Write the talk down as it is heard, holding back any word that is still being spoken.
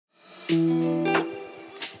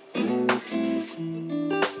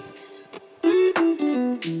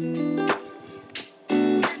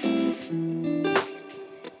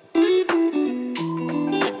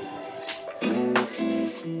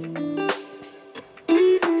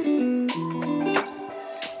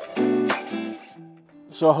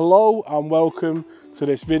So hello and welcome to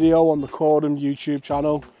this video on the Korum YouTube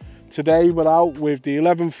channel. Today we're out with the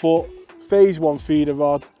 11-foot phase 1 feeder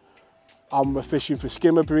rod and we're fishing for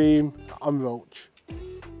skimmer bream and roach.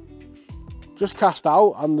 Just cast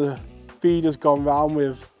out and the feeder's gone round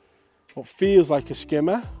with what feels like a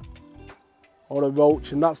skimmer or a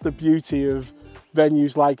roach, and that's the beauty of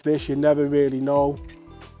venues like this. You never really know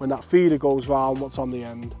when that feeder goes round what's on the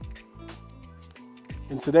end.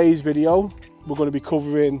 In today's video we're going to be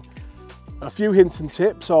covering a few hints and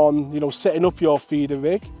tips on setting up your feeder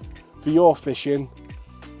rig for your fishing,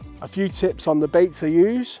 a few tips on the baits I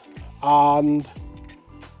use, and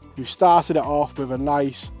we've started it off with a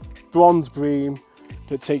nice bronze bream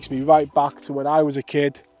that takes me right back to when I was a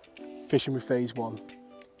kid fishing with phase 1.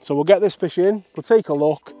 So we'll get this fish in, we'll take a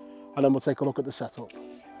look, and then we'll take a look at the setup.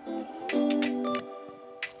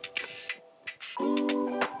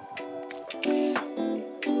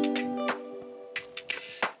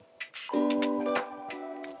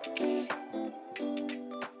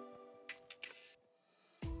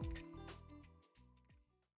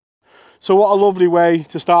 So what a lovely way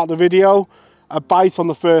to start the video, a bite on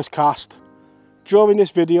the first cast. During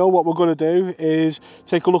this video what we're going to do is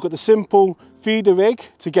take a look at the simple feeder rig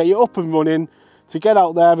to get you up and running, to get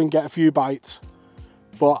out there and get a few bites.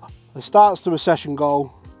 But the start's to a session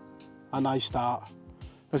goal, a nice start.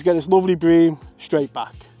 Let's get this lovely bream straight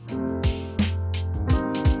back.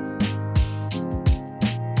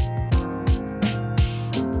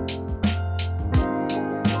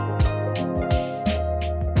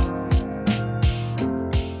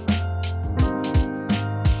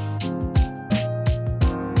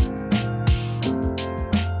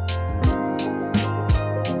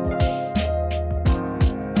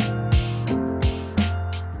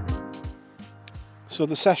 So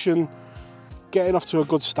the session getting off to a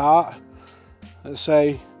good start, let's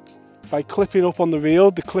say by clipping up on the reel,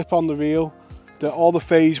 the clip on the reel that all the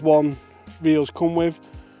phase 1 reels come with.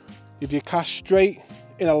 If you cast straight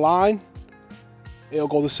in a line, it'll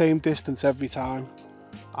go the same distance every time,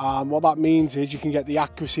 and what that means is you can get the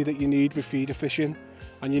accuracy that you need with feeder fishing,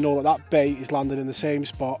 and you know that that bait is landing in the same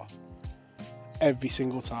spot every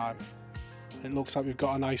single time. It looks like we've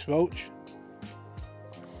got a nice roach.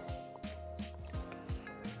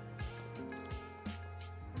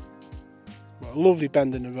 A lovely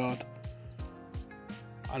bend in the rod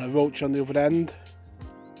and a roach on the other end.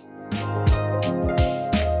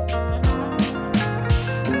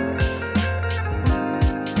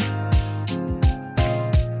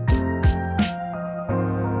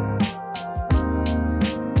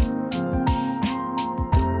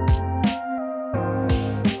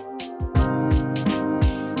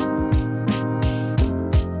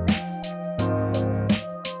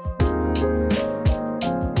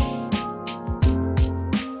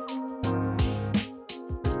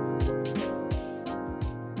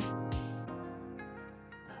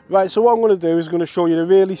 Right, so what I'm going to do is going to show you a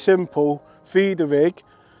really simple feeder rig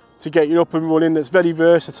to get you up and running that's very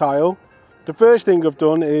versatile. The first thing I've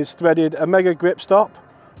done is threaded a mega grip stop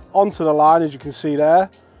onto the line, as you can see there.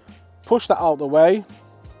 Push that out the way.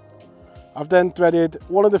 I've then threaded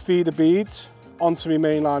one of the feeder beads onto my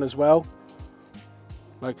main line as well,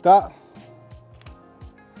 like that.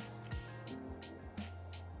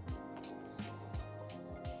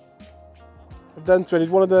 I've then threaded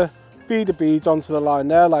one of the feeder beads onto the line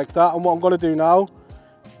there like that, and what I'm going to do now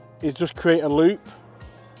is just create a loop.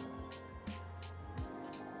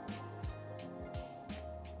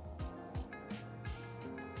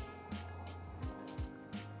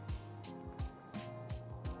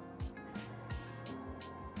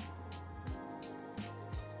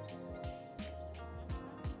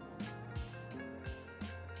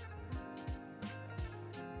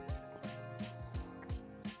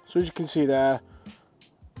 So as you can see there,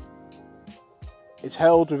 it's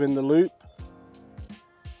held within the loop.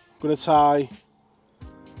 I'm going to tie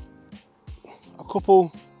a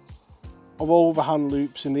couple of overhand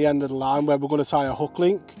loops in the end of the line where we're going to tie a hook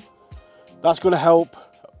link. That's going to help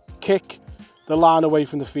kick the line away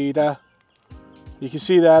from the feeder. You can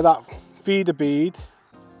see there that feeder bead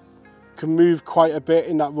can move quite a bit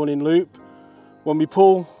in that running loop. When we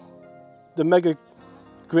pull the mega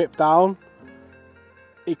grip down,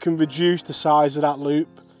 it can reduce the size of that loop,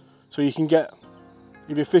 so you can get,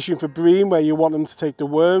 if you're fishing for bream where you want them to take the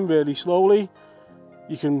worm really slowly,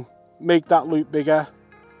 you can make that loop bigger.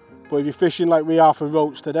 But if you're fishing like we are for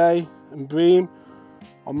roach today and bream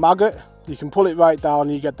or maggot, you can pull it right down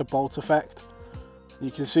and you get the bolt effect.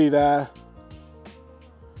 You can see there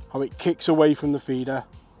how it kicks away from the feeder.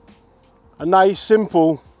 A nice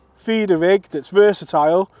simple feeder rig that's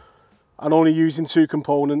versatile and only using 2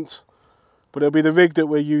 components. but it'll be the rig that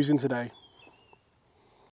we're using today.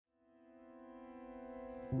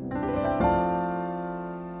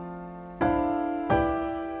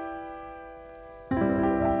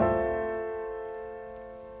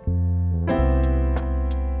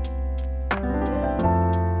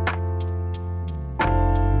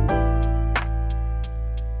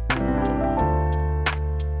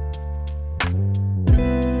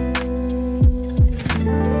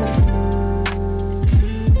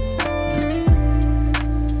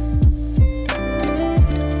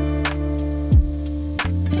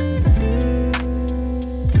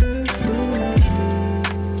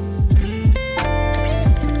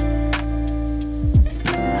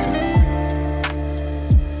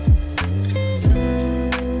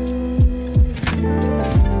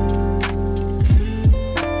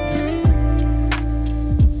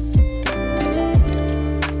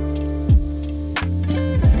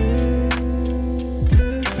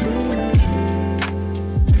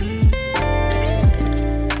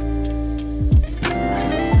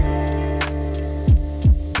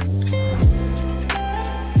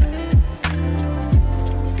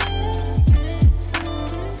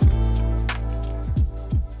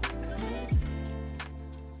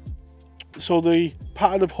 So the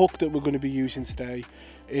pattern of hook that we're going to be using today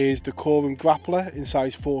is the Korum grappler in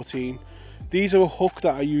size 14. These are a hook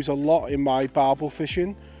that I use a lot in my barbel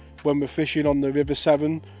fishing when we're fishing on the River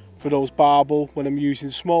Severn for those barbel, when I'm using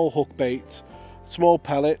small hook baits, small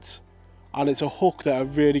pellets, and it's a hook that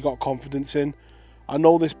I've really got confidence in. I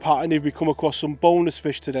know this pattern, if we come across some boneless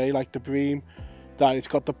fish today like the bream, that it's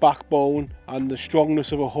got the backbone and the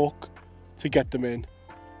strongness of a hook to get them in.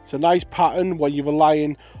 It's a nice pattern when you're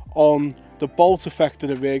relying on the bolt effect of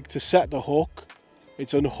the rig to set the hook.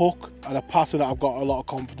 It's a hook and a pattern that I've got a lot of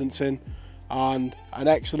confidence in, and an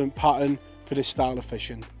excellent pattern for this style of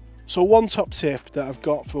fishing. So one top tip that I've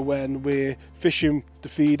got for when we're fishing the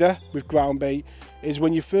feeder with ground bait is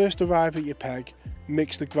when you first arrive at your peg,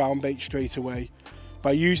 mix the ground bait straight away.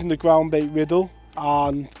 By using the ground bait riddle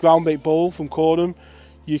and ground bait bowl from Korum,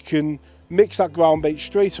 you can mix that ground bait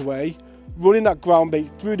straight away. Running that ground bait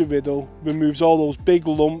through the riddle removes all those big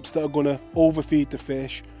lumps that are going to overfeed the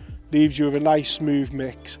fish, leaves you with a nice smooth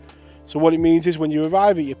mix. So what it means is when you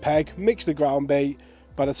arrive at your peg, mix the ground bait,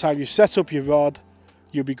 by the time you set up your rod,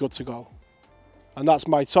 you'll be good to go. And that's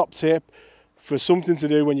my top tip for something to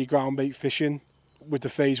do when you're ground bait fishing with the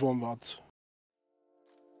Phase 1 rods.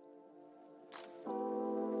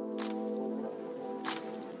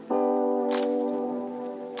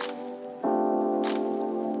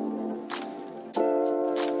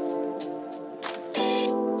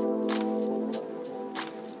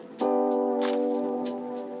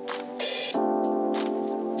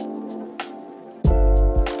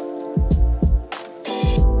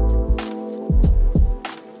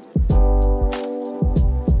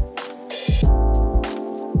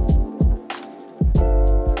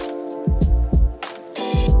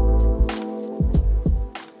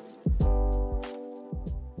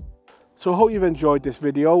 So I hope you've enjoyed this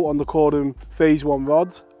video on the Korum Phase 1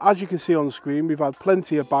 rods. As you can see on the screen, we've had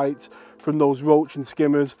plenty of bites from those roach and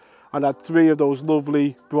skimmers and had 3 of those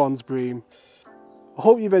lovely bronze bream. I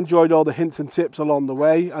hope you've enjoyed all the hints and tips along the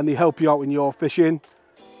way and they help you out in your fishing.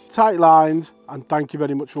 Tight lines, and thank you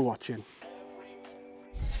very much for watching.